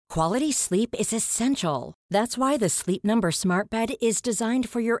Quality sleep is essential. That's why the Sleep Number Smart Bed is designed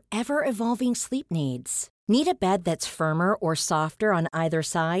for your ever-evolving sleep needs. Need a bed that's firmer or softer on either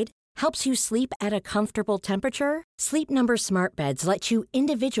side? Helps you sleep at a comfortable temperature? Sleep Number Smart Beds let you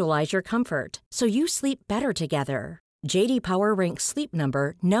individualize your comfort, so you sleep better together. J.D. Power ranks Sleep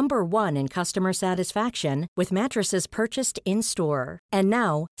Number number 1 in customer satisfaction with mattresses purchased in-store. And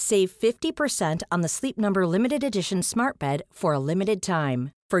now, save 50% on the Sleep Number Limited Edition Smart Bed for a limited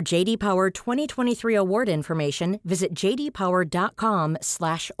time. For J.D. Power 2023 award information, visit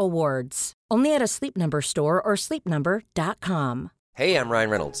jdpower.com/awards. Only at a Sleep Number store or sleepnumber.com. Hey, I'm Ryan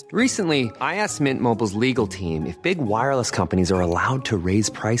Reynolds. Recently, I asked Mint Mobile's legal team if big wireless companies are allowed to raise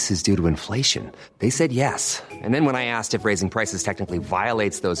prices due to inflation. They said yes. And then when I asked if raising prices technically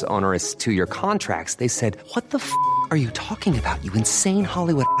violates those onerous 2-year contracts, they said, "What the f*** are you talking about, you insane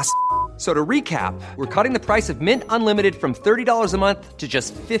Hollywood ass?" So to recap, we're cutting the price of Mint Unlimited from $30 a month to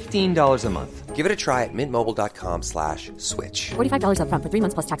just $15 a month. Give it a try at mintmobile.com/switch. $45 up front for 3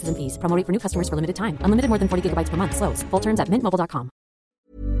 months plus taxes and fees. Promo rate for new customers for limited time. Unlimited more than 40 gigabytes per month. Slows full terms at mintmobile.com.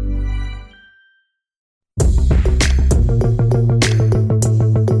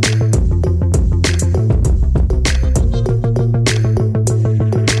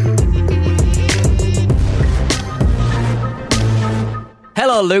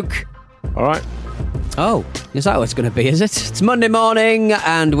 Hello, Luke. All right. Oh, is that what it's going to be, is it? It's Monday morning,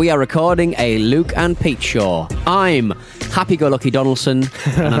 and we are recording a Luke and Pete show. I'm Happy-Go-Lucky Donaldson,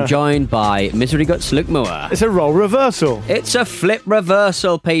 and I'm joined by Misery Guts Luke Moore. It's a role reversal. It's a flip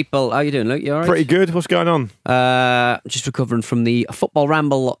reversal, people. How you doing, Luke? You all right? Pretty good. What's going on? Just recovering from the Football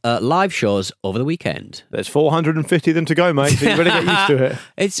Ramble live shows over the weekend. There's 450 of them to go, mate, so you better get used to it.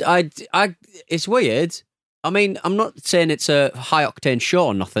 It's weird. I mean, I'm not saying it's a high-octane show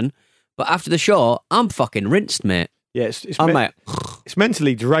or nothing, but after the show, I'm fucking rinsed, mate. Yeah, it's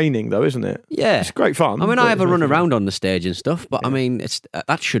mentally draining, though, isn't it? Yeah. It's great fun. I mean, I have a run around on the stage and stuff, but yeah. I mean,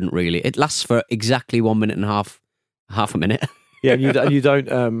 that shouldn't really. It lasts for exactly 1 minute and half a minute. Yeah, you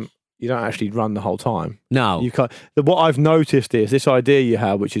don't actually run the whole time. No. You can't. What I've noticed is this idea you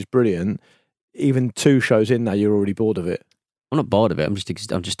have, which is brilliant, even 2 shows in now, you're already bored of it. I'm not bored of it. I'm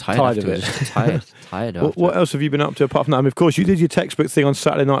just tired of it. Tired of it. What else have you been up to apart from that? I mean, of course, you did your textbook thing on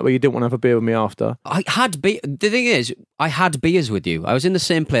Saturday night where you didn't want to have a beer with me after. The thing is, I had beers with you. I was in the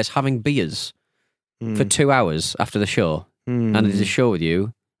same place having beers for 2 hours after the show, and I did a show with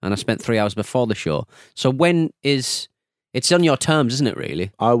you, and I spent 3 hours before the show. So it's on your terms, isn't it?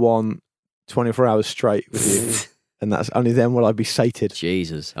 Really, I want 24 hours straight with you. And that's only then will I be sated.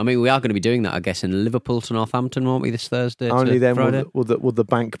 Jesus. I mean, we are going to be doing that, I guess, in Liverpool to Northampton, won't we, this Thursday? Only then will the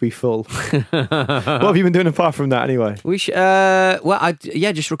bank be full. What have you been doing apart from that, anyway?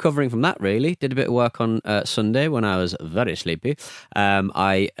 Just recovering from that, really. Did a bit of work on Sunday when I was very sleepy. On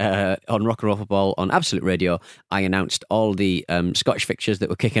Rock and Roll Football on Absolute Radio, I announced all the Scottish fixtures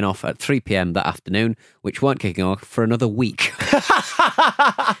that were kicking off at 3 p.m. that afternoon, which weren't kicking off for another week.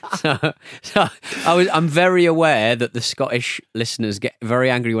 so I'm very aware that the Scottish listeners get very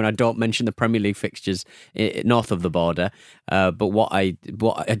angry when I don't mention the Premier League fixtures north of the border. But what I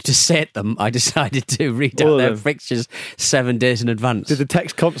just said to them, I decided to read out their fixtures 7 days in advance. Did the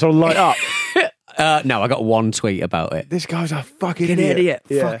text console light up? No, I got one tweet about it. This guy's a fucking idiot.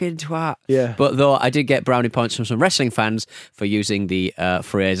 Yeah. Fucking twat. Yeah. But though I did get brownie points from some wrestling fans for using the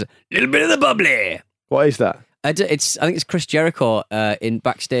phrase "little bit of the bubbly." What is that? I think it's Chris Jericho in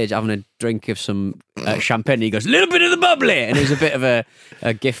backstage having a drink of some champagne. And he goes, "Little bit of the bubbly," and it was a bit of a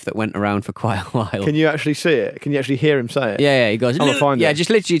gif that went around for quite a while. Can you actually see it? Can you actually hear him say it? Yeah. He goes, find it.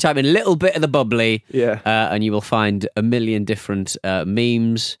 Just literally type in "little bit of the bubbly," and you will find a million different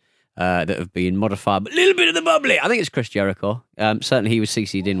memes that have been modified. But little bit of the bubbly. I think it's Chris Jericho. Certainly, he was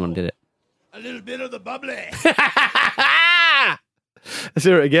CC'd in one, did it? A little bit of the bubbly. Let's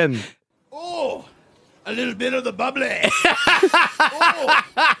hear it again. Oh. A little bit of the bubbly. A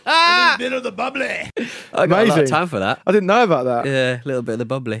little bit of the bubbly. I got a lot of time for that. I didn't know about that. Yeah, a little bit of the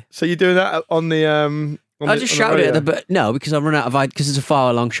bubbly. So you're doing that on the... I just shouted it at no, because I run out of ideas, because it's a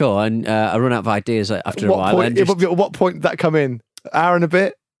far long show, and I run out of ideas after a while. At what point did that come in? Hour and a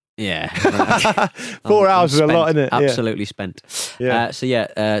bit? Yeah. 4 hours is a lot, isn't it? Absolutely spent. Yeah. You're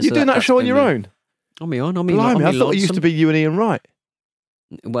doing that show on your own? On my own. Blimey, I thought it used to be you and Ian Wright.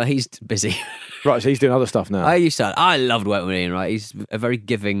 Well, he's busy. Right, so he's doing other stuff now. I loved working with Ian Wright. He's a very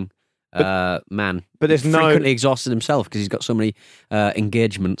giving man. But there's frequently exhausted himself because he's got so many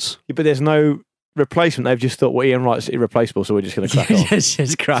engagements. Yeah, but there's no replacement. They've just thought, well, Ian Wright's irreplaceable, so we're just going to crack on.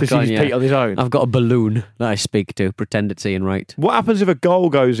 just crack so on, he's Pete on his own. I've got a balloon that I speak to, pretend it's Ian Wright. What happens if a goal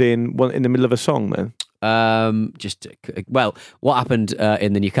goes in the middle of a song then? What happened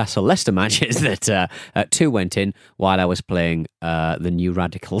in the Newcastle Leicester match is that 2 went in while I was playing the New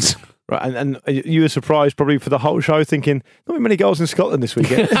Radicals. Right, and you were surprised probably for the whole show, thinking not many goals in Scotland this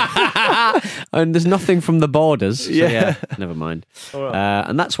weekend. And there's nothing from the borders. So Yeah. Never mind. Right.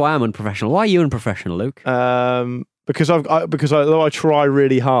 And that's why I'm unprofessional. Why are you unprofessional, Luke? Because although I try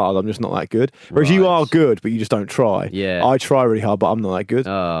really hard, I'm just not that good. Whereas you Right. are good, but you just don't try. Yeah. I try really hard, but I'm not that good.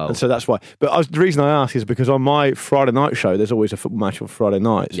 Oh. And so that's why. But the reason I ask is because on my Friday night show, there's always a football match on Friday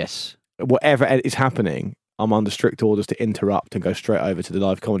nights. Yes. Whatever is happening, I'm under strict orders to interrupt and go straight over to the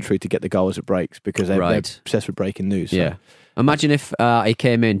live commentary to get the goal as it breaks because they're obsessed with breaking news. So. Yeah. Imagine if he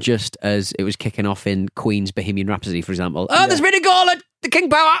came in just as it was kicking off in Queen's Bohemian Rhapsody, for example. Oh, there's been a goal at the King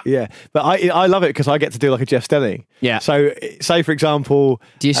Power. Yeah, but I love it because I get to do like a Jeff Stelling. Yeah. So, say for example,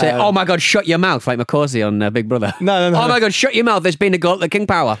 Do you say, oh my God, shut your mouth, like McCausey on Big Brother? No. Oh my God, shut your mouth, there's been a goal at the King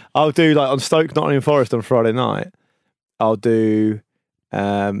Power. I'll do like on Stoke Nottingham Forest on Friday night. I'll do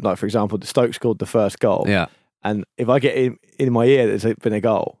like for example, Stoke scored the first goal. Yeah. And if I get in my ear, there's been a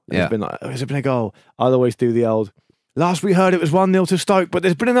goal. And Yeah. It's been like, oh, has there been a goal? I'll always do the old. Last we heard, it was 1-0 to Stoke, but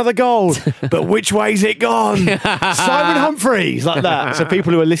there's been another goal. But which way's it gone? Simon Humphreys, like that. So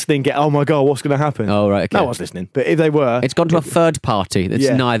people who are listening get, oh my God, what's going to happen? Oh, right, okay. No one's listening. But if they were, It's gone to a third party that's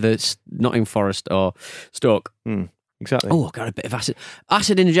Yeah. neither Nottingham Forest or Stoke. exactly. Oh, I got a bit of acid.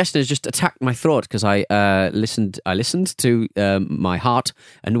 Acid indigestion has just attacked my throat because I listened to my heart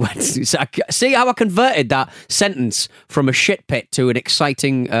and went. See how I converted that sentence from a shit pit to an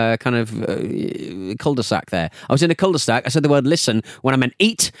exciting kind of cul-de-sac there. I was in a cul-de-sac. I said the word listen when I meant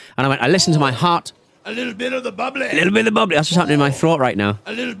eat, and I listened to my heart. A little bit of the bubbly. A little bit of the bubbly. That's what's happening in my throat right now.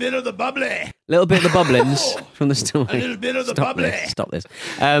 A little bit of the bubbly. A little bit of the bubblings from the stomach. A little bit of the Stop bubbly. this. Stop this.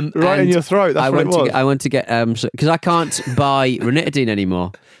 Right in your throat, that's what it was. I went to get because I can't buy ranitidine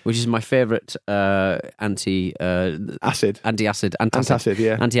anymore, which is my favourite Acid. antacid, Antacid,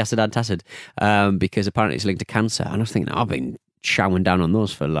 yeah. antacid, because apparently it's linked to cancer. And I was thinking, I've been chowing down on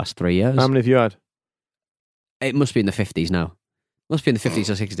those for the last 3 years. How many have you had? It must be in the 50s now. Must be in the 50s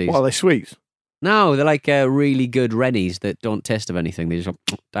or 60s. What are they, sweets? No, they're like really good Rennies that don't taste of anything. They just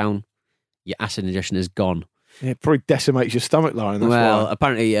go down. Your acid ingestion is gone. Yeah, it probably decimates your stomach, Lauren. That's Well, why.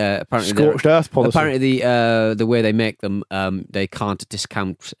 apparently, Scorched earth policy. apparently the way they make them, they can't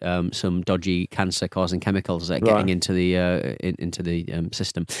discount some dodgy cancer-causing chemicals that are getting into the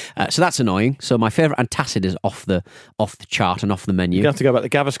system. So that's annoying. So my favourite antacid is off the chart and off the menu. You have to go back to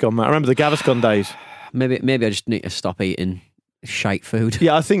Gaviscon, Matt. I remember the Gaviscon days. Maybe I just need to stop eating shite food.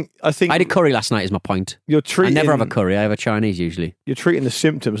 Yeah, I think I had a curry last night. Is my point. you're treating. I never have a curry. I have a Chinese usually. You're treating the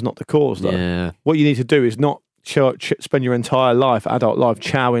symptoms, not the cause, though. Yeah. What you need to do is not spend your entire life, adult life,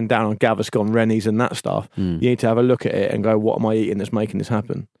 chowing down on Gaviscon, Rennies, and that stuff. You need to have a look at it and go, "What am I eating that's making this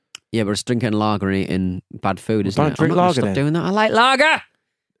happen?" Yeah, but it's drinking lager and eating bad food, isn't Don't it? drink I'm not gonna lager Stop then. doing that. I like lager.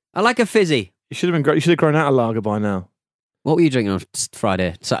 I like a fizzy. You should have been. You should have grown out of lager by now. What were you drinking on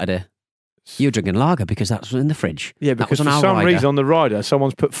Saturday? You were drinking lager because that was in the fridge. Yeah, That because was for on our some rider. reason on the rider,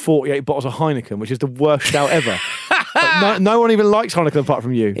 someone's put 48 bottles of Heineken, which is the worst shout ever. Like, no one even likes Heineken apart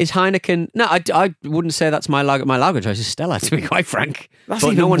from you. Is Heineken? No, I wouldn't say that's my lager. My lager choice is Stella, to be quite frank. That's but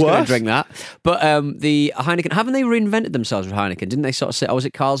even no one's going to worse. drink that. But the Heineken, haven't they reinvented themselves with Heineken? Didn't they sort of say? Oh, was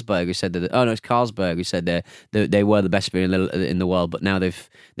it Carlsberg who said that? Oh no, it's Carlsberg who said they were the best beer in the world, but now they've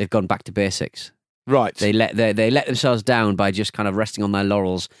gone back to basics. Right. They let themselves down by just kind of resting on their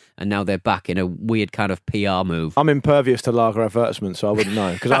laurels, and now they're back in a weird kind of PR move. I'm impervious to lager advertisements, so I wouldn't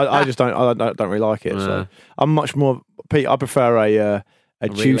know because I just don't really like it. So I'm much more. Pete, I prefer a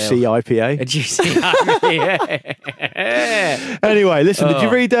juicy IPA. A juicy. Anyway, listen. Did you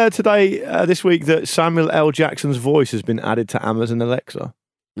read today this week that Samuel L. Jackson's voice has been added to Amazon Alexa?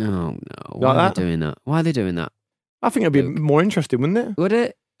 Oh no! Why Like are that? they doing that? Why are they doing that? I think it'd be Luke. more interesting, wouldn't it? Would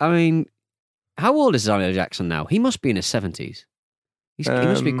it? I mean, how old is Samuel L. Jackson now? He must be in his 70s. He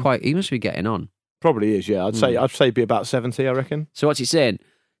must be He must be getting on. Probably is. Yeah, I'd say it'd be about 70. I reckon. So what's he saying?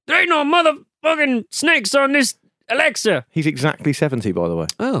 There ain't no motherfucking snakes on this Alexa. He's exactly 70, by the way.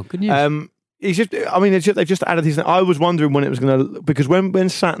 Oh, good news. He's just. I mean, they've just added his. I was wondering when it was going to, because when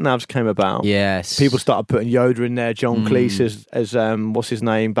sat navs came about, yes, people started putting Yoda in there, John Cleese as what's his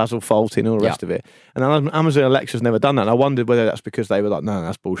name, Basil Fawlty, and all the rest of it. And Amazon Alexa's never done that. And I wondered whether that's because they were like, no,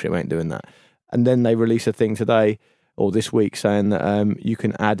 that's bullshit. We ain't doing that. And then they released a thing today or this week saying that you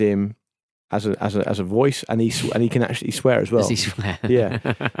can add him as a voice, and he can actually swear as well. Does he swear? Yeah,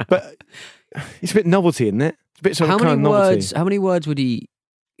 but it's a bit novelty, isn't it? It's a bit sort of How kind many of novelty. words? How many words would he?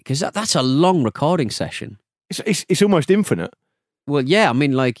 Because that's a long recording session. It's almost infinite. Well, yeah. I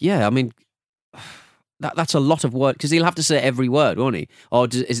mean, that's a lot of word, because he'll have to say every word, won't he? Or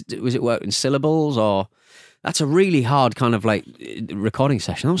was it work in syllables? Or that's a really hard kind of like recording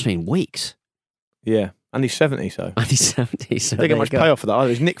session. That must mean weeks. Yeah. And he's 70, so. And he's 70, so they get much payoff for that.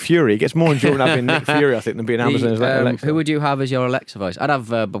 Either. It's Nick Fury. He gets more enjoyment out of being Nick Fury, I think, than being Amazon's Alexa. Who would you have as your Alexa voice? I'd have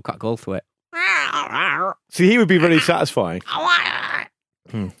Bobcat Goldthwait. See, he would be really satisfying.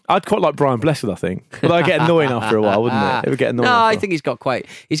 I'd quite like Brian Blessed, I think. But I'd get annoying after a while, wouldn't it? It would get annoying. No, I think he's got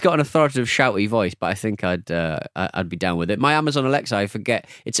an authoritative, shouty voice, but I think I'd be down with it. My Amazon Alexa, I forget,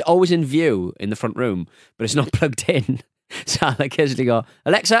 it's always in view in the front room, but it's not plugged in. So I occasionally go,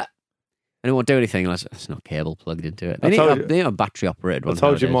 Alexa, and it won't do anything unless it's not cable plugged into it. They need a battery operated one. I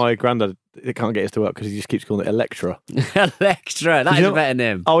told you my granddad, it can't get his to work because he just keeps calling it Electra. Electra, that is a better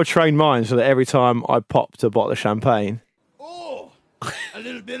name. I would train mine so that every time I popped a bottle of champagne, a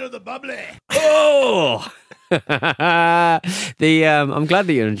little bit of the bubbly. Oh! I'm glad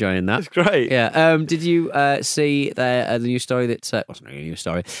that you're enjoying that. It's great. Yeah. Did you see the new story that wasn't really a new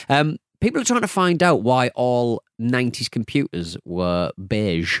story? People are trying to find out why all 90s computers were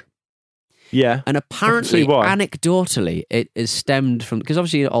beige. Yeah. And apparently, anecdotally, it is stemmed from, because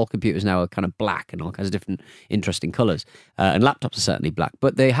obviously all computers now are kind of black and all kinds of different interesting colours. And laptops are certainly black.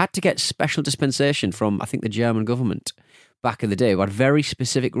 But they had to get special dispensation from, I think, the German government back in the day, who had very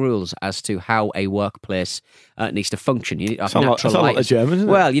specific rules as to how a workplace needs to function. You need to have natural light. Like the Germans, isn't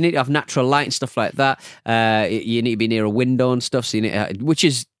it? Well, you need to have natural light and stuff like that. You need to be near a window and stuff, so you need which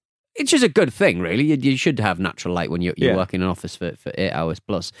is a good thing, really. You should have natural light when you work in an office for 8 hours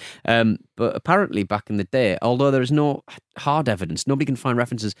plus. But apparently, back in the day, although there is no hard evidence, nobody can find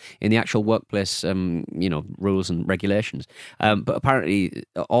references in the actual workplace, rules and regulations. But apparently,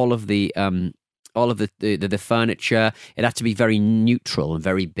 all of the furniture, it had to be very neutral and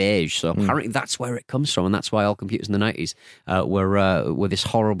very beige. So apparently that's where it comes from, and that's why all computers in the 90s were this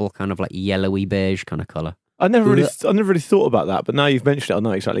horrible kind of like yellowy beige kind of colour. I never really thought about that, but now you've mentioned it, I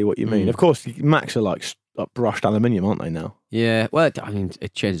know exactly what you mean. Of course, Macs are like brushed aluminium, aren't they now? Yeah, well, I mean,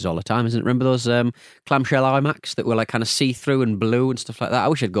 it changes all the time, isn't it? Remember those clamshell iMacs that were like kind of see-through and blue and stuff like that? I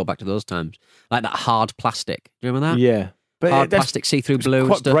wish I'd go back to those times. Like that hard plastic. Do you remember that? Yeah. But hard plastic see-through blue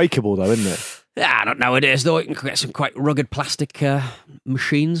and stuff. Quite breakable though, isn't it? Yeah, I don't know nowadays though. You can get some quite rugged plastic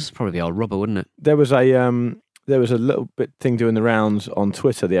machines. Probably be all rubber, wouldn't it? There was a little bit thing doing the rounds on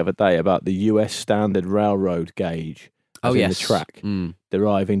Twitter the other day about the US standard railroad gauge. Oh, yes. The track,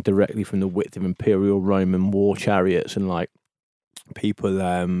 deriving directly from the width of Imperial Roman war chariots and like people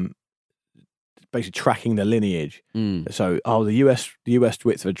basically tracking the lineage. So, the US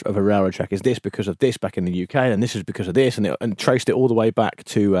width of a railroad track is this because of this back in the UK, and this is because of this, and traced it all the way back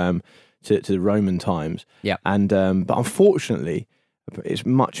to the Roman times. Yeah, and but unfortunately, it's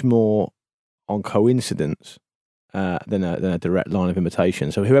much more on coincidence than a direct line of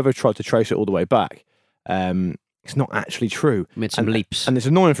imitation. So whoever tried to trace it all the way back, it's not actually true. Made some leaps. And it's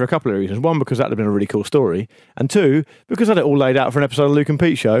annoying for a couple of reasons. One, because that would have been a really cool story. And two, because I had it all laid out for an episode of Luke and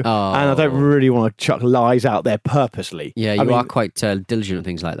Pete Show. Oh. And I don't really want to chuck lies out there purposely. Yeah, you are quite diligent at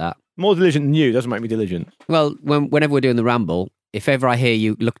things like that. More diligent than you doesn't make me diligent. Well, whenever we're doing the ramble, if ever I hear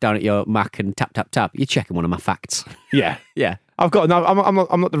you look down at your Mac and tap, tap, tap, you're checking one of my facts. Yeah. Yeah. I'm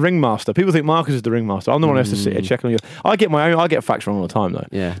not the ringmaster. People think Marcus is the ringmaster. I'm the one who has to sit here checking on you. I get facts wrong all the time though.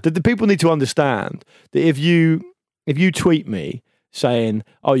 Yeah. The people need to understand that if you tweet me saying,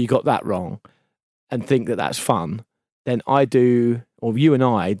 "Oh, you got that wrong," and think that that's fun, then you and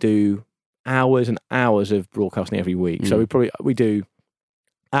I do hours and hours of broadcasting every week. So we do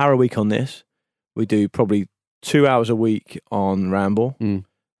hour a week on this. We do probably 2 hours a week on Ramble.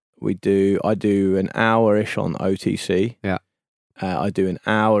 I do an hour-ish on OTC. Yeah. I do an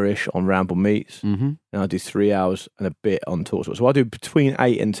hour-ish on Ramble Meets, and I do 3 hours and a bit on TalkSport. So I do between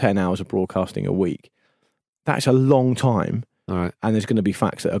 8 and 10 hours of broadcasting a week. That's a long time. All right. And there's going to be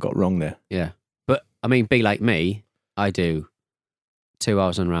facts that I got wrong there. Yeah. But, I mean, be like me, I do 2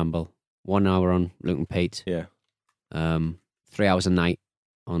 hours on Ramble, 1 hour on Luke and Pete. Yeah. 3 hours a night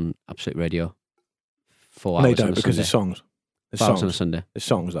on Absolute Radio. 4 hours they don't on a because Sunday. there's songs. There's 4 hours songs on a Sunday. There's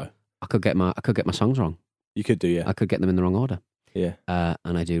songs though. I could get my songs wrong. You could do, yeah. I could get them in the wrong order. Yeah.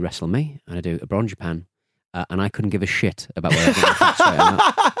 And I do Wrestle Me, and I do Abroad Japan, and I couldn't give a shit about what I did straight or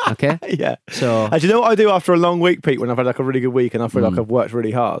not. Okay? Yeah. So, and do you know what I do after a long week, Pete, when I've had like a really good week and I feel like I've worked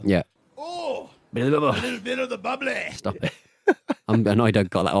really hard? yeah. Oh, a little bit of the bubbly. Stop it. I'm annoyed I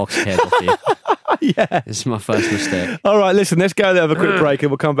got that aux cable for you. Yeah. This is my first mistake. All right, listen, let's go there, have a quick break,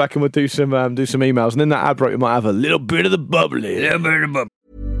 and we'll come back and we'll do some emails. And in that ad break, we might have a little bit of the bubbly. A little bit of the bubbly.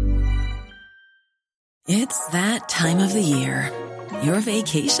 It's that time of the year. Your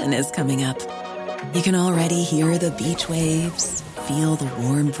vacation is coming up. You can already hear the beach waves, feel the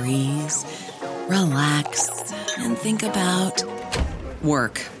warm breeze, relax, and think about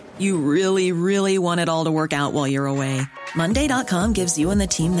work. You really, really want it all to work out while you're away. Monday.com gives you and the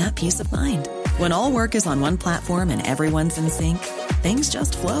team that peace of mind. When all work is on one platform and everyone's in sync, things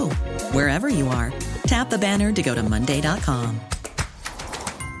just flow. Wherever you are, tap the banner to go to Monday.com.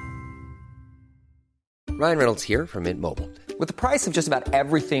 Ryan Reynolds here from Mint Mobile. With the price of just about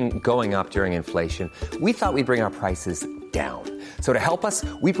everything going up during inflation, we thought we'd bring our prices down. So to help us,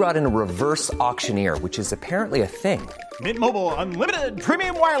 we brought in a reverse auctioneer, which is apparently a thing. Mint Mobile Unlimited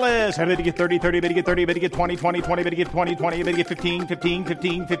Premium Wireless. How to get 30, 30, bit to get 30, bit to get 20, 20, 20, bit to get 20, 20, bit to get 15, 15,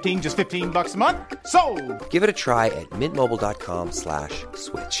 15, 15, just $15 a month? Sold! Give it a try at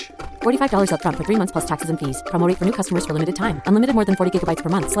mintmobile.com/switch. $45 up front for 3 months plus taxes and fees. Promo rate for new customers for limited time. Unlimited more than 40 gigabytes per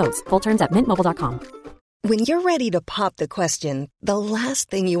month. Slows full terms at mintmobile.com. When you're ready to pop the question, the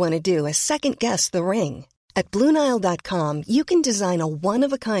last thing you want to do is second-guess the ring. At BlueNile.com, you can design a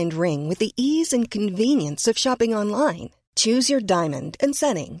one-of-a-kind ring with the ease and convenience of shopping online. Choose your diamond and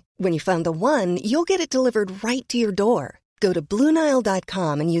setting. When you find the one, you'll get it delivered right to your door. Go to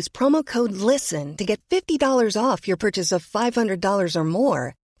BlueNile.com and use promo code LISTEN to get $50 off your purchase of $500 or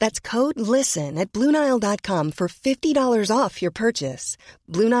more. That's code LISTEN at BlueNile.com for $50 off your purchase.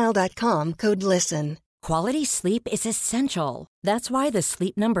 BlueNile.com, code LISTEN. Quality sleep is essential. That's why the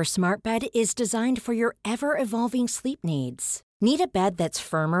Sleep Number Smart Bed is designed for your ever-evolving sleep needs. Need a bed that's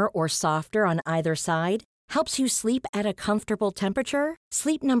firmer or softer on either side? Helps you sleep at a comfortable temperature?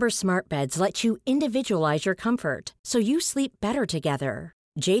 Sleep Number Smart Beds let you individualize your comfort, so you sleep better together.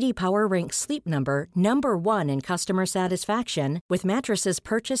 J.D. Power ranks Sleep Number number 1 in customer satisfaction with mattresses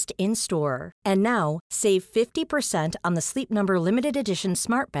purchased in-store. And now, save 50% on the Sleep Number Limited Edition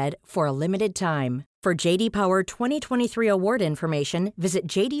Smart Bed for a limited time. For J.D. Power 2023 award information, visit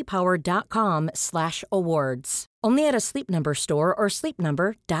jdpower.com/awards. Only at a Sleep Number store or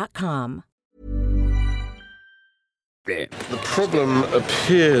sleepnumber.com. The problem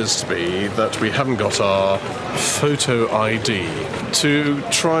appears to be that we haven't got our photo ID to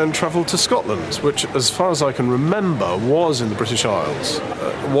try and travel to Scotland, which, as far as I can remember, was in the British Isles.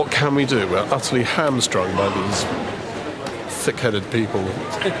 What can we do? We're utterly hamstrung by these thick-headed people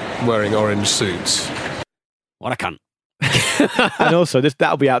wearing orange suits. What a cunt. And also,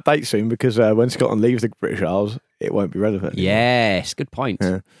 that'll be out of date soon because when Scotland leaves the British Isles, it won't be relevant anymore. Yes, good point.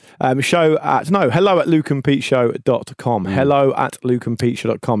 Yeah. Hello at lukeandpeteshow.com. Hello at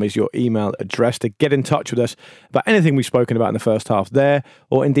lukeandpeteshow.com is your email address to get in touch with us about anything we've spoken about in the first half there,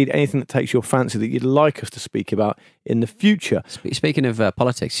 or indeed anything that takes your fancy that you'd like us to speak about in the future. Speaking of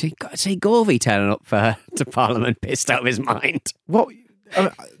politics, see Govey turning up to Parliament pissed out of his mind. Well,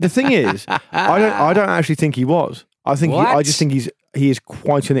 the thing is, I don't actually think he was. I just think he is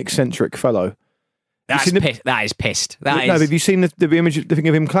quite an eccentric fellow. That is pissed. But have you seen the image, the thing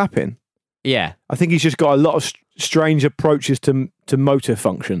of him clapping? Yeah. I think he's just got a lot of strange approaches to motor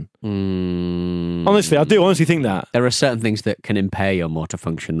function. Honestly, I do honestly think that. There are certain things that can impair your motor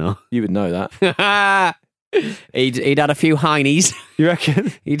function, though. You would know that. He'd had a few heinies. You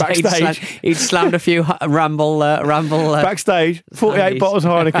reckon? Backstage? He'd slammed a few ramble. Backstage, 48 bottles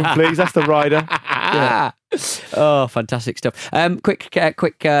of Heineken, please. That's the rider. Yeah. Oh, fantastic stuff. Quick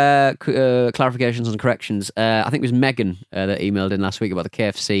clarifications and corrections. I think it was Megan that emailed in last week about the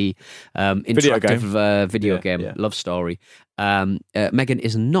KFC interactive video game love story. Megan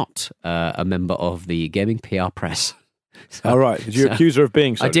is not a member of the gaming PR press. All right. Did you accuse her of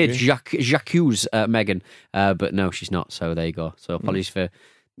being so? I did. J'accuse Megan, but no, she's not. So there you go. So apologies for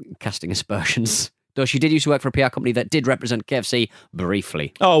casting aspersions. Though she did used to work for a PR company that did represent KFC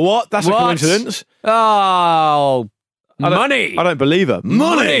briefly. Oh, what? That's a coincidence. Oh, money. I don't believe her.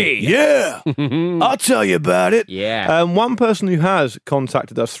 Money. Yeah. I'll tell you about it. Yeah. One person who has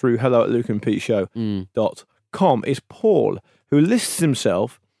contacted us through hello@lukeandpeteshow.com is Paul, who lists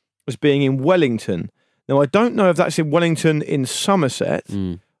himself as being in Wellington. Now, I don't know if that's in Wellington in Somerset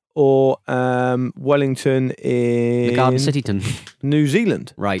or Wellington in... the Garden Cityton. New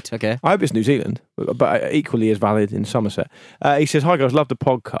Zealand. Right, okay. I hope it's New Zealand, but equally as valid in Somerset. He says, "Hi guys, love the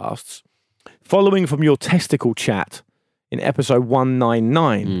podcasts. Following from your testicle chat in episode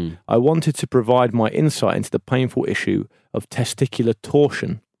 199, I wanted to provide my insight into the painful issue of testicular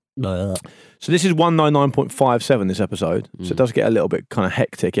torsion. So this is 199.57, this episode. So it does get a little bit kind of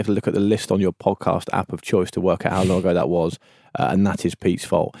hectic. You have to look at the list on your podcast app of choice to work out how long ago that was. And that is Pete's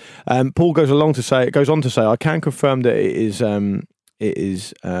fault. Paul goes on to say, I can confirm that he says,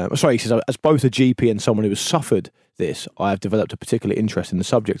 as both a GP and someone who has suffered this, I have developed a particular interest in the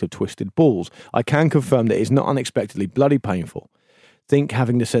subject of twisted balls. I can confirm that it's not unexpectedly bloody painful. Think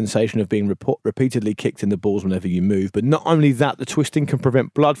having the sensation of being repeatedly kicked in the balls whenever you move. But not only that, the twisting can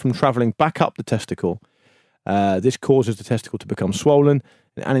prevent blood from travelling back up the testicle. This causes the testicle to become swollen,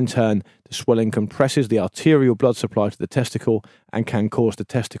 and in turn, the swelling compresses the arterial blood supply to the testicle and can cause the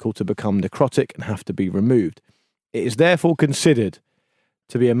testicle to become necrotic and have to be removed. It is therefore considered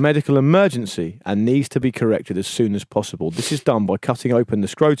to be a medical emergency and needs to be corrected as soon as possible. This is done by cutting open the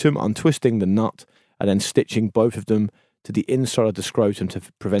scrotum, untwisting the nut, and then stitching both of them to the inside of the scrotum to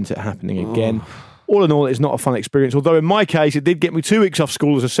prevent it happening again. All in all, it's not a fun experience, although in my case, it did get me 2 weeks off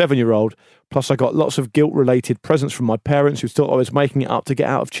school as a 7-year-old, plus I got lots of guilt-related presents from my parents who thought I was making it up to get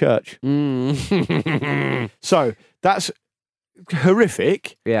out of church. So, that's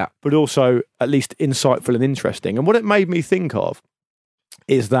horrific, but also at least insightful and interesting. And what it made me think of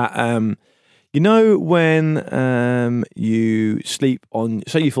is that, you know, when you sleep on,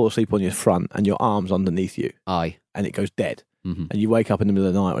 say you fall asleep on your front and your arm's underneath you. Aye. And it goes dead. Mm-hmm. And you wake up in the middle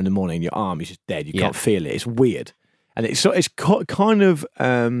of the night or in the morning and your arm is just dead. You can't feel it. It's weird. And it's kind of,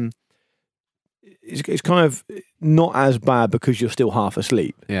 it's kind of not as bad because you're still half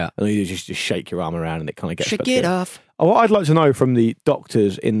asleep. Yeah. And you just shake your arm around and it kind of gets Shake it off. What I'd like to know from the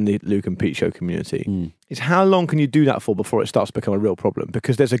doctors in the Luke and Pete Show community is how long can you do that for before it starts to become a real problem?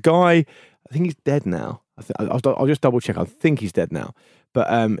 Because there's a guy, I think he's dead now. I'll just double check. I think he's dead now.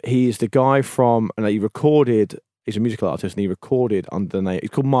 But he's the guy from, and he recorded, he's a musical artist, and he recorded under the name, he's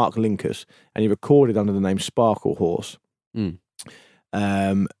called Mark Linkus, and he recorded under the name Sparkle Horse. He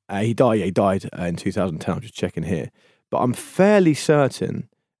died in 2010. I'm just checking here. But I'm fairly certain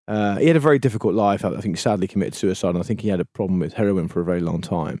he had a very difficult life. I think he sadly committed suicide, and I think he had a problem with heroin for a very long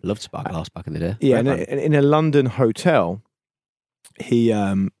time. Loved Sparkle Horse back in the day. Yeah, and in a London hotel, he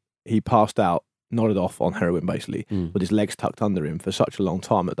passed out, nodded off on heroin basically, with his legs tucked under him for such a long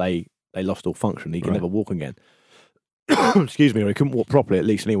time that they lost all function. He could never walk again. Excuse me, or he couldn't walk properly, at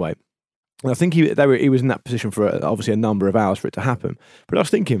least anyway. And I think he was in that position for obviously a number of hours for it to happen. But I was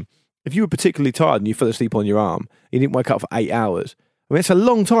thinking, if you were particularly tired and you fell asleep on your arm, you didn't wake up for 8 hours. I mean, it's a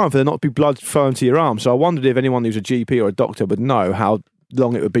long time for there not to be blood flowing to your arm. So I wondered if anyone who's a GP or a doctor would know how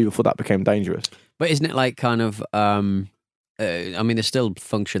long it would be before that became dangerous. But isn't it like kind of, I mean, there's still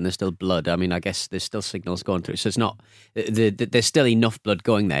function, there's still blood. I mean, I guess there's still signals going through. So it's not, there's still enough blood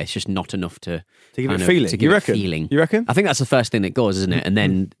going there. It's just not enough to give it a feeling. You reckon? You reckon? I think that's the first thing that goes, isn't it? And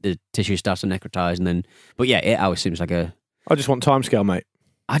then the tissue starts to necrotize, and then, but yeah, 8 hours seems like a. I just want timescale, mate.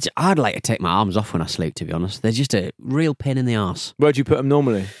 I'd like to take my arms off when I sleep, to be honest. They're just a real pain in the arse. Where do you put them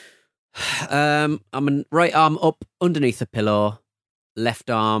normally? I'm right arm up underneath the pillow, left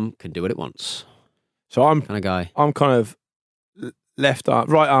arm can do what it wants. So I'm kind of guy. I'm kind of left arm,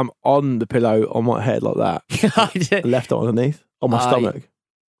 right arm on the pillow on my head like that. Left arm underneath on my stomach.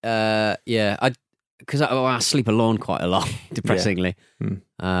 Yeah, because I sleep alone quite a lot, depressingly.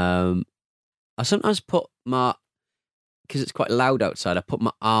 Yeah. I sometimes put my, because it's quite loud outside, I put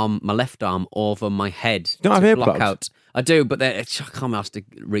my left arm over my head to block out. I do, but then I can't have to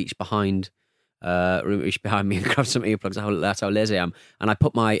reach behind me and grab some earplugs. That's how lazy I am. And I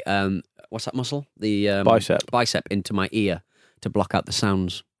put my what's that muscle? The bicep into my ear to block out the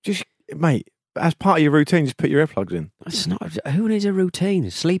sounds. Just, mate, as part of your routine, just put your earplugs in. It's not. Who needs a routine?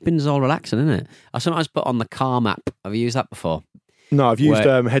 Sleeping's all relaxing, isn't it? I sometimes put on the Calm app. Have you used that before? No, I've used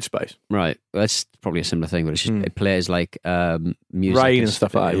Headspace. Right, that's probably a similar thing, but it's just it plays like music, rain and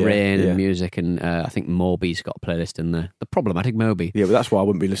stuff like that. Rain and music, and I think Moby's got a playlist in there. The Problematic Moby. Yeah, but that's why I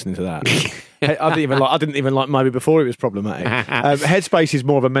wouldn't be listening to that. I didn't even like Moby before it was problematic. Headspace is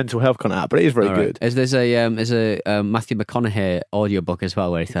more of a mental health kind of app, but it is very good. There's a Matthew McConaughey audiobook as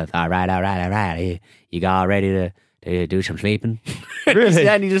well where he says, all right, you got ready to do some sleeping? Really?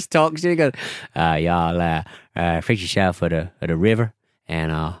 And he just talks to you. He goes, y'all fix yourself at a river,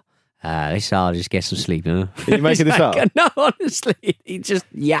 and let's all just get some sleep. Huh? Are you making this up? No, honestly, he just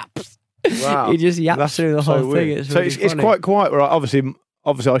yaps. Wow, he just yaps through the whole thing. It's quite quiet. Right?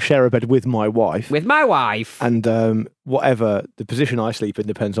 Obviously, I share a bed with my wife. And whatever the position I sleep in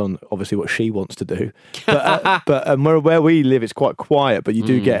depends on obviously what she wants to do. But where we live, it's quite quiet. But you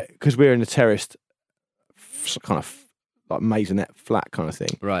do get, because we're in a terraced kind of like maisonette flat kind of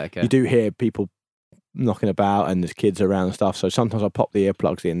thing. Right, okay. You do hear people knocking about and there's kids around and stuff. So sometimes I pop the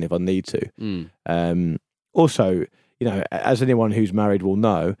earplugs in if I need to. Also, you know, as anyone who's married will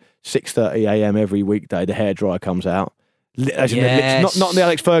know, 6:30 a.m. every weekday the hairdryer comes out. Yes. Not the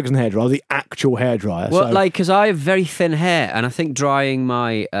Alex Ferguson hairdryer, the actual hairdryer. Well, because I have very thin hair, and I think drying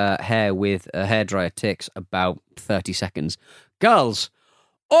my hair with a hairdryer takes about 30 seconds. Girls,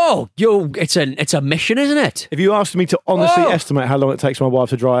 it's a mission, isn't it? If you asked me to honestly estimate how long it takes my wife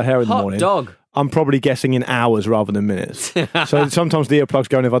to dry her hair in the morning, dog. I'm probably guessing in hours rather than minutes. So sometimes the earplugs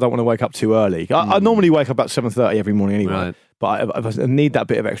go in if I don't want to wake up too early. I normally wake up about 7:30 every morning anyway. Right. But if I need that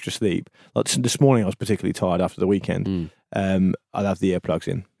bit of extra sleep, like this morning I was particularly tired after the weekend. I'd have the earplugs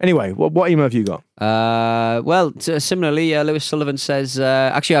in. Anyway, what email have you got? Similarly, Lewis Sullivan says,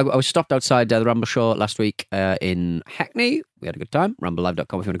 actually, I was stopped outside the Ramble Show last week in Hackney. We had a good time.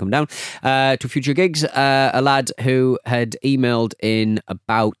 ramblelive.com if you want to come down to future gigs. A lad who had emailed in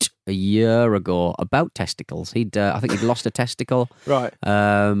about a year ago about testicles. I think he'd lost a testicle. Right.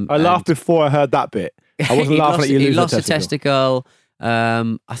 I laughed before I heard that bit. I wasn't laughing at you losing He lost a a testicle.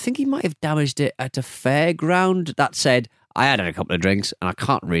 I think he might have damaged it at a fairground. That said, I had a couple of drinks and I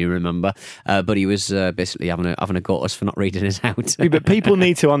can't really remember, but he was basically having a go at us for not reading us out. But people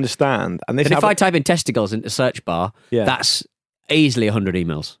need to understand, and if I type in testicles into search bar, that's easily 100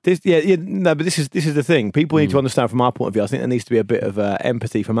 emails. No, but this is the thing. People need to understand from our point of view. I think there needs to be a bit of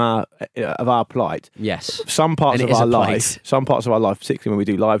empathy from our plight. Yes, some parts of our life, particularly when we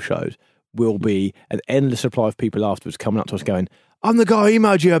do live shows, will be an endless supply of people afterwards coming up to us going, I'm the guy who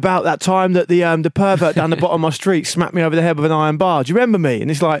emailed you about that time that the pervert down the bottom of my street smacked me over the head with an iron bar. Do you remember me? And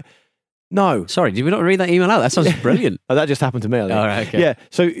it's like, no. Sorry, did we not read that email out? That sounds brilliant. Oh, that just happened to me. I think. All right, okay. Yeah,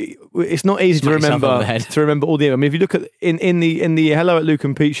 so it's not easy to remember all the. I mean, if you look at in the Hello at Luke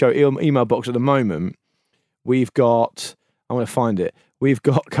and Pete show email box at the moment, we've got. I'm going to find it. We've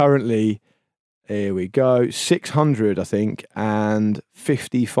got currently. Here we go. 600, I think, and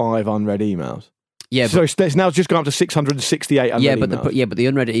 55 unread emails. Yeah, so it's now just gone up to 668 unread emails. But the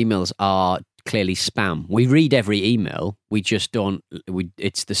unread emails are clearly spam. We read every email. We just don't.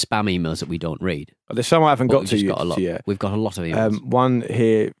 It's the spam emails that we don't read. There's some I haven't got to yet. We've got a lot of emails. One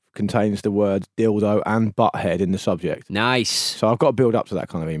here contains the words dildo and butthead in the subject. Nice. So I've got to build up to that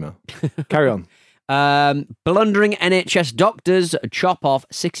kind of email. Carry on. Blundering NHS doctors chop off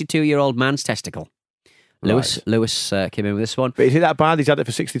 62-year-old man's testicle. Lewis came in with this one. But is it that bad? He's had it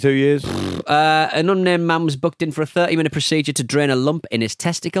for 62 years? An unnamed man was booked in for a 30-minute procedure to drain a lump in his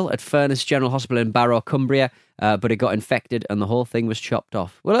testicle at Furness General Hospital in Barrow, Cumbria, but it got infected and the whole thing was chopped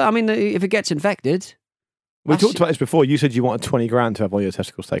off. Well, I mean, if it gets infected... We talked about this before. You said you wanted 20 grand to have all your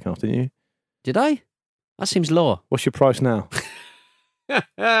testicles taken off, didn't you? Did I? That seems low. What's your price now?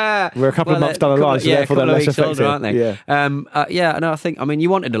 We're a couple of months down the line, so therefore they're less effective. Older, aren't they? Yeah. No, I think, you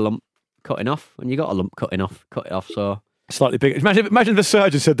wanted a lump cutting off, and you got a lump cut it off, so... Slightly bigger. Imagine if the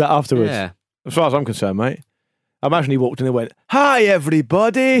surgeon said that afterwards. Yeah. As far as I'm concerned, mate. I imagine he walked in and went, "Hi,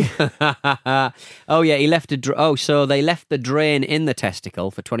 everybody." Oh, yeah, so they left the drain in the testicle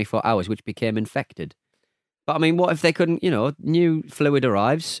for 24 hours, which became infected. But, I mean, what if they couldn't, new fluid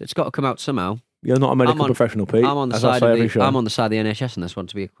arrives? It's got to come out somehow. You're not a medical professional, Pete. I'm on the side of the NHS in this one,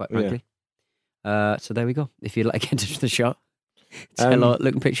 to be quite frankly. Yeah. So there we go. If you'd like to get into the show, it's hello at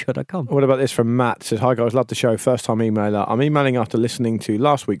lookandpicture.com. What about this from Matt? Says, "Hi guys, love the show. First time emailer. I'm emailing after listening to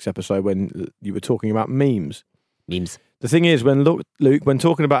last week's episode when you were talking about memes. Memes. The thing is, Luke, when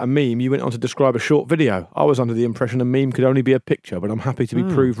talking about a meme, you went on to describe a short video. I was under the impression a meme could only be a picture, but I'm happy to be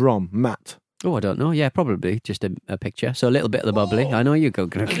proved wrong." Matt. Oh, I don't know. Yeah, probably just a picture. So a little bit of the bubbly. I know you go. A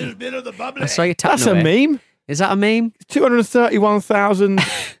little bit of the bubbly. I saw you tapping That's away. A meme. Is that a meme? 231,000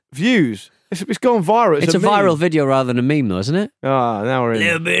 views. It's gone viral. It's a viral video rather than a meme, though, isn't it? Now we're in. A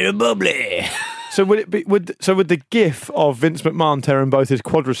little bit of bubbly. So would the GIF of Vince McMahon tearing both his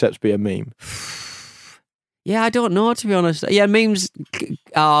quadriceps be a meme? Yeah, I don't know, to be honest. Yeah, memes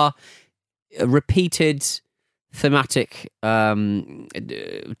are repeated thematic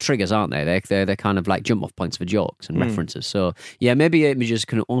triggers, aren't they? They're kind of like jump off points for jokes and references. So yeah, maybe images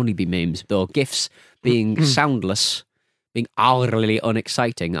can only be memes, though GIFs being soundless, being hourly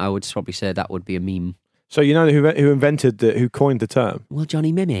unexciting, I would probably say that would be a meme. So you know who coined the term? Well,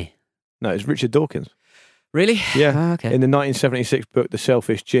 Johnny Mimi. No, it's Richard Dawkins. Really? Yeah. Okay. In the 1976 book, The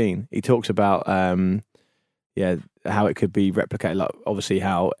Selfish Gene, he talks about how it could be replicated, like obviously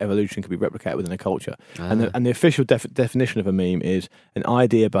how evolution could be replicated within a culture. And the official definition of a meme is an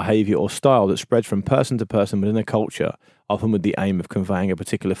idea, behaviour or style that spreads from person to person within a culture, often with the aim of conveying a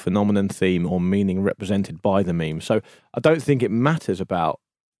particular phenomenon, theme or meaning represented by the meme. So I don't think it matters about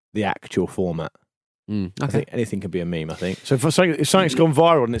the actual format. Okay. I think anything can be a meme, I think. So if something's gone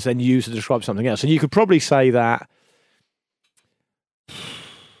viral and it's then used to describe something else, and you could probably say that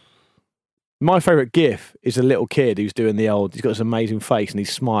my favourite GIF is a little kid who's doing he's got this amazing face and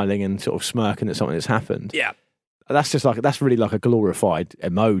he's smiling and sort of smirking at something that's happened. Yeah. That's really like a glorified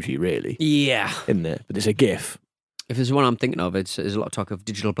emoji, really. Yeah. Isn't it? But it's a GIF. If there's one I'm thinking of, there's a lot of talk of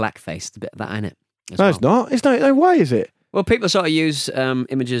digital blackface. There's a bit of that in it. No, it's not. It's no way, is it? Well, people sort of use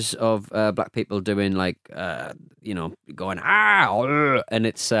images of black people doing like, going and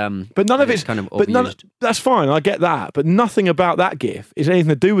it's but none of it's kind of but overused. that's fine. I get that, but nothing about that GIF is anything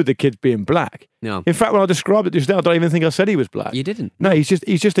to do with the kid being black. No. In fact, when I described it just now, I don't even think I said he was black. You didn't. No, he's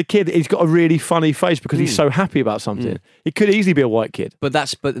just a kid. He's got a really funny face because he's so happy about something. He could easily be a white kid. But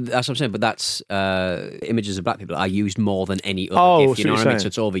that's what I'm saying. But that's images of black people are used more than any other GIF. You know what I mean? So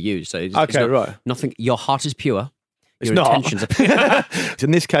it's overused. So it's okay, not, right. Nothing. Your heart is pure. It's Your not. intentions are pure. In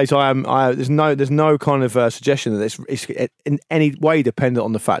this case, there's no kind of suggestion that it's in any way dependent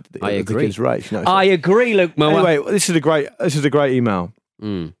on the fact that the kid's race. You know, so. I agree, Luke Moore. Anyway, this is a great email.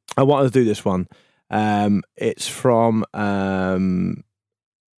 I wanted to do this one. It's from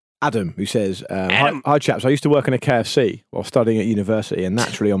Adam, who says, Hi chaps, I used to work in a KFC while studying at university, and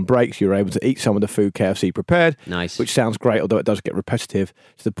naturally on breaks you were able to eat some of the food KFC prepared. Nice. Which sounds great, although it does get repetitive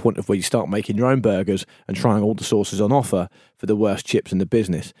to the point of where you start making your own burgers and trying all the sauces on offer for the worst chips in the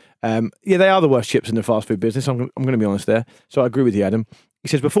business. Yeah, they are the worst chips in the fast food business, I'm going to be honest there. So I agree with you, Adam. He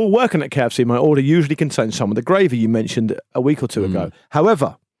says, before working at KFC, my order usually contained some of the gravy you mentioned a week or two ago.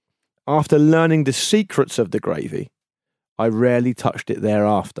 However, after learning the secrets of the gravy, I rarely touched it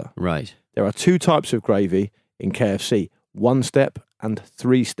thereafter. Right. There are two types of gravy in KFC, 1-step and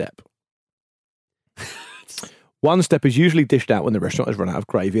 3-step. 1-step is usually dished out when the restaurant has run out of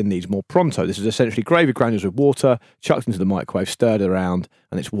gravy and needs more pronto. This is essentially gravy granules with water, chucked into the microwave, stirred around,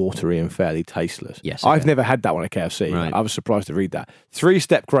 and it's watery and fairly tasteless. Yes, I've never had that one at KFC. Right. I was surprised to read that.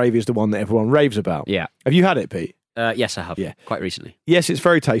 3-step gravy is the one that everyone raves about. Yeah. Have you had it, Pete? Yes, I have. Yeah. Quite recently. Yes, it's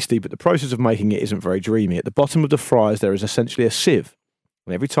very tasty, but the process of making it isn't very dreamy. At the bottom of the fryers, there is essentially a sieve.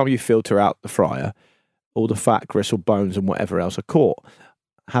 And every time you filter out the fryer, all the fat, gristle, bones, and whatever else are caught.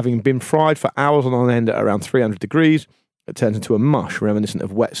 Having been fried for hours on end at around 300 degrees, it turns into a mush reminiscent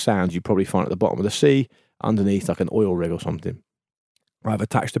of wet sand you probably find at the bottom of the sea, underneath like an oil rig or something. I've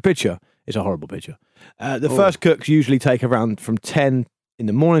attached a picture. It's a horrible picture. First cooks usually take around from 10 in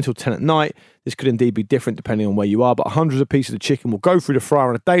the morning till 10 at night. This could indeed be different depending on where you are, but hundreds of pieces of chicken will go through the fryer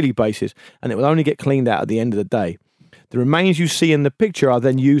on a daily basis, and it will only get cleaned out at the end of the day. The remains you see in the picture are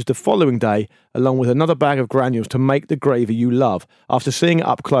then used the following day, along with another bag of granules to make the gravy you love. After seeing it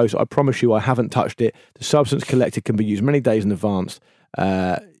up close, I promise you I haven't touched it. The substance collected can be used many days in advance.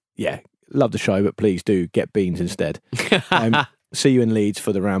 Love the show, but please do get beans instead. See you in Leeds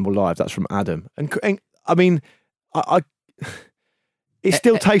for the Ramble Live. That's from Adam. And I mean, it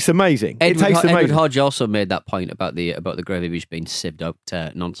still tastes amazing. Edward Hodge also made that point about the gravy just being sieved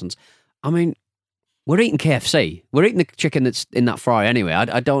out nonsense. I mean, we're eating KFC. We're eating the chicken that's in that fry anyway.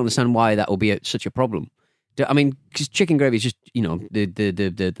 I don't understand why that will be such a problem. I mean, because chicken gravy is just,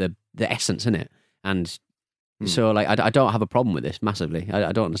 the essence in it. And so, like, I don't have a problem with this massively.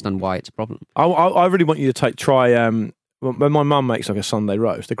 I don't understand why it's a problem. I really want you to try when my mum makes like a Sunday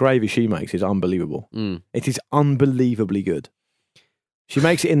roast, the gravy she makes is unbelievable. It is unbelievably good. She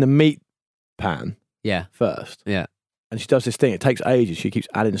makes it in the meat pan first. Yeah. And she does this thing. It takes ages. She keeps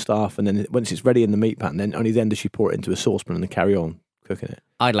adding stuff. And then once it's ready in the meat pan, then only then does she pour it into a saucepan and then carry on cooking it.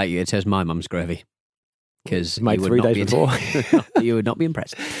 I'd like you to taste my mum's gravy. Because made 3 days before. You would not be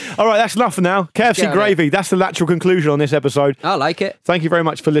impressed. All right, that's enough for now. KFC gravy. That's the natural conclusion on this episode. I like it. Thank you very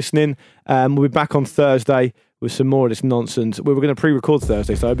much for listening. We'll be back on Thursday with some more of this nonsense. We were going to pre-record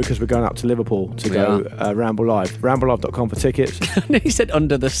Thursday, though, because we're going up to Liverpool to go Ramble Live. RambleLive.com for tickets. He said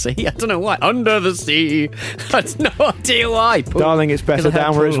under the sea. I don't know why. Under the sea. I have no idea why. Pool. Darling, it's better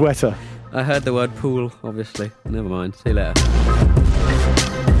down where it's wetter. I heard the word pool, obviously. Never mind. See you later.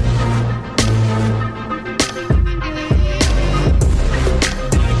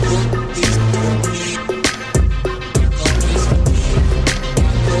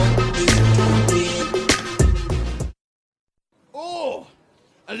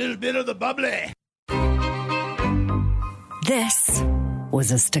 A little bit of the bubbly. This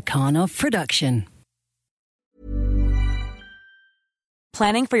was a Stakhanov production.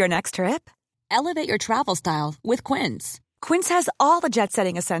 Planning for your next trip? Elevate your travel style with Quince. Quince has all the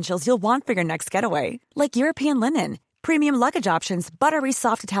jet-setting essentials you'll want for your next getaway, like European linen, premium luggage options, buttery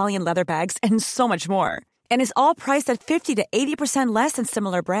soft Italian leather bags, and so much more. And is all priced at 50 to 80% less than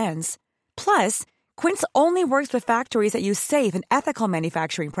similar brands. Plus, Quince only works with factories that use safe and ethical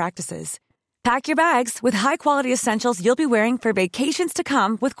manufacturing practices. Pack your bags with high-quality essentials you'll be wearing for vacations to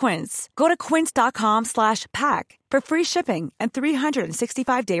come with Quince. Go to quince.com/pack for free shipping and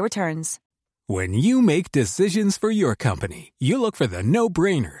 365-day returns. When you make decisions for your company, you look for the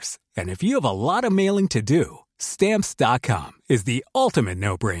no-brainers. And if you have a lot of mailing to do, Stamps.com is the ultimate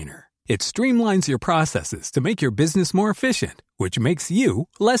no-brainer. It streamlines your processes to make your business more efficient, which makes you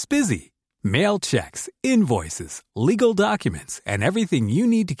less busy. Mail checks, invoices, legal documents, and everything you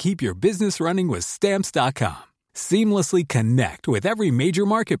need to keep your business running with Stamps.com. Seamlessly connect with every major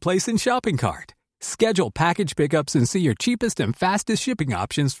marketplace and shopping cart. Schedule package pickups and see your cheapest and fastest shipping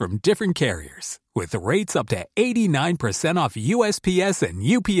options from different carriers, with rates up to 89% off USPS and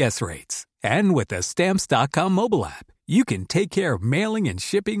UPS rates. And with the Stamps.com mobile app, you can take care of mailing and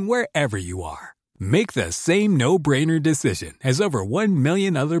shipping wherever you are. Make the same no-brainer decision as over 1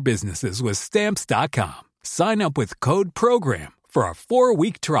 million other businesses with Stamps.com. Sign up with code PROGRAM for a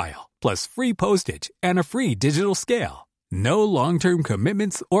 4-week trial, plus free postage and a free digital scale. No long-term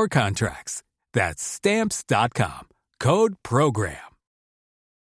commitments or contracts. That's Stamps.com. Code PROGRAM.